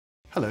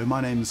Hello,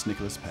 my name's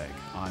Nicholas Pegg.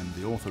 I'm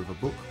the author of a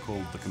book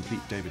called The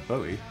Complete David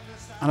Bowie,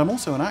 and I'm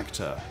also an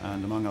actor,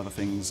 and among other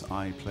things,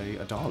 I play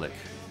a Dalek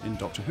in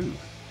Doctor Who.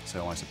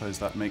 So I suppose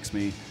that makes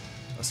me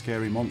a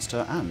scary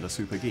monster and a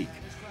super geek.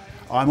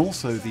 I'm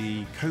also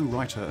the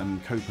co-writer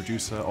and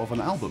co-producer of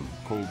an album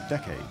called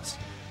Decades.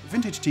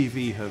 Vintage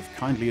TV have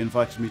kindly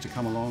invited me to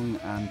come along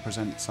and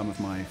present some of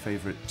my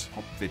favourite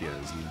pop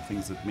videos and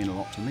things that mean a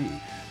lot to me.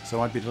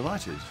 So I'd be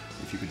delighted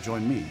if you could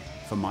join me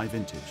for my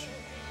vintage.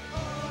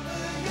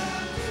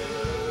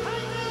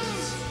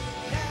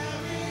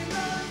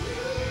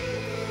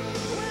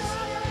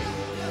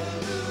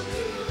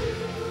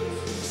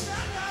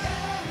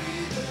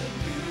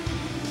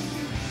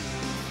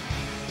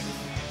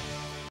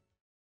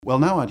 Well,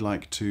 now I'd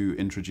like to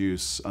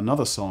introduce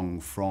another song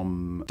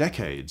from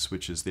Decades,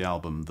 which is the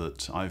album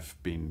that I've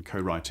been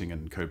co-writing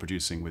and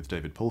co-producing with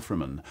David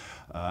Pulfreman.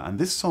 And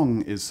this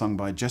song is sung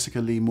by Jessica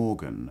Lee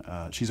Morgan.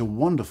 She's a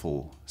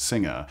wonderful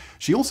singer.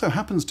 She also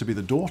happens to be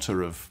the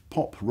daughter of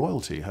pop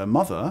royalty. Her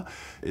mother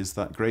is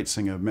that great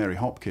singer Mary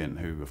Hopkin,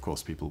 who of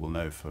course people will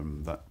know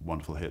from that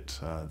wonderful hit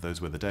Those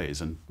Were the Days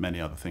and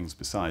many other things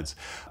besides.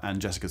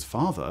 And Jessica's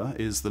father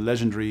is the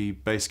legendary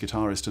bass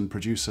guitarist and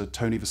producer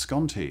Tony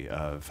Visconti,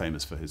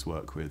 famous for his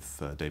work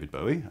with David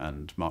Bowie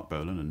and Mark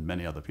Bolan and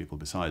many other people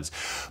besides.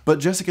 But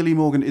Jessica Lee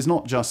Morgan is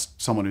not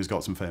just someone who's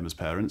got some famous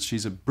parents.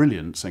 She's a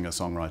brilliant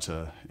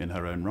singer-songwriter in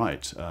her own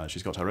right.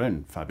 She's got her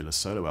own fabulous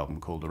solo album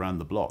called Around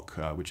the Block,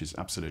 which is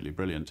absolutely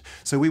brilliant.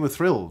 So we were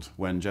thrilled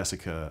when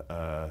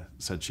Jessica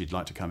said she'd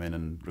like to come in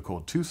and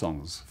record two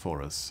songs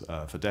for us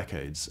for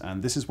Decades,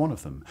 and this is one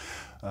of them.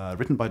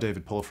 Written by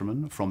David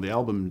Pulfreman from the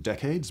album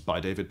Decades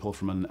by David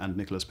Pulfreman and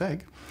Nicholas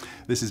Pegg.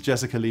 This is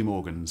Jessica Lee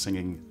Morgan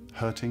singing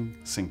Hurting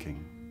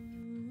Sinking.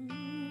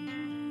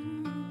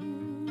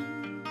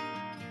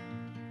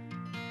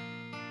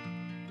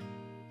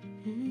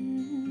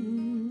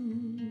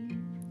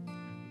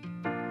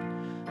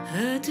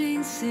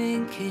 Hurting,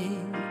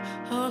 sinking,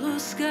 hollow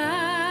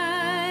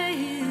sky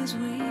is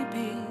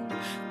weeping,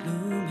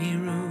 gloomy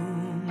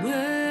room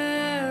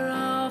where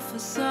all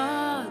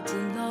facades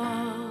are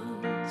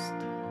lost.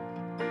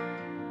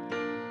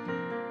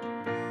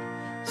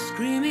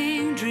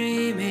 Screaming,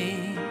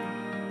 dreaming,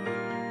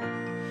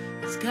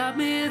 it's got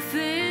me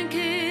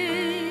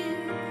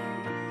thinking.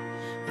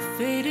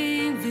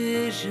 Fading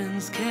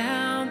visions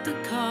count the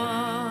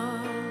cost.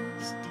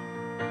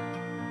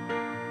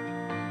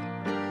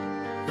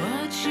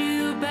 Watch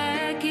you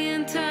back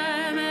in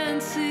time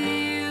and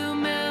see you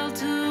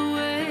melt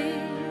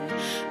away.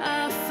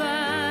 I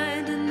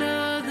find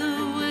another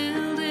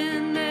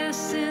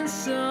wilderness in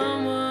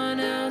someone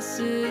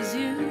else's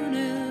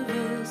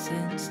universe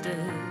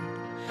instead.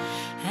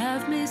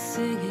 Have me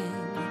singing,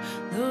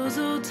 those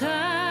old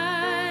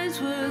times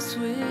were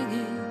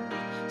swinging,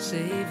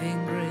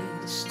 saving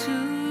grace to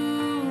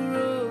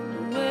roll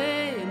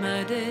away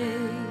my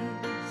days.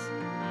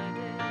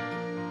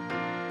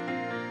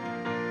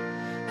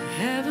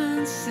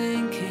 Heaven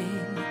sinking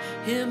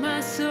in my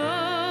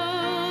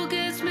soul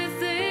gets me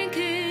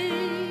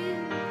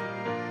thinking,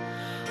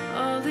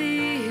 all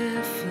the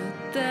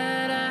effort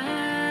that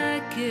I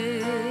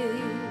gave.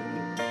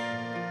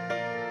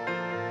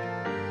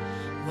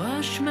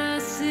 Wash my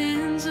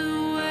sins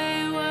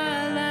away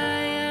while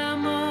I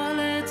am all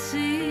at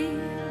sea.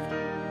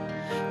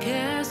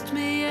 Cast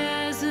me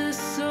as a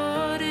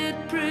sordid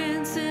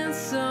prince in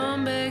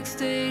some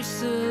backstage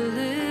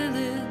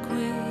soliloquy.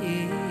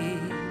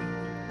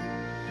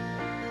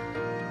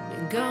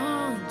 Been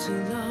gone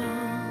too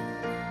long,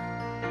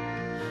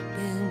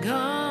 been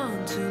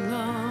gone too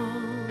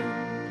long,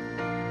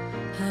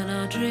 and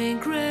I'll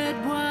drink red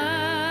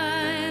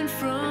wine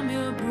from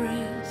your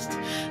breast,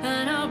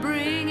 and I'll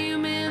bring you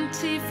mint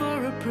tea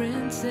for a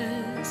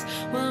princess,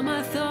 while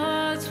my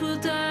thoughts will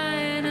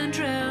dine and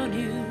drown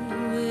you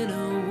in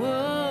a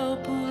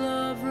whirlpool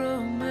of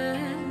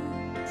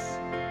romance.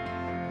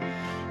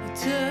 You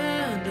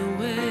turned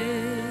away,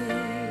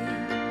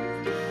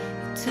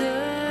 you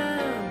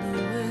turned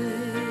away,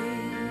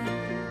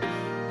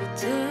 you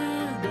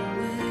turned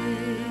away,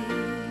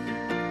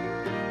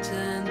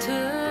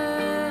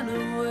 turn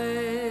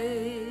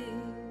away.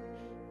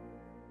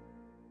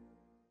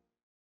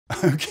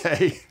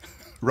 Okay,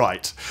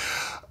 right.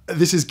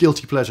 This is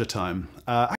guilty pleasure time.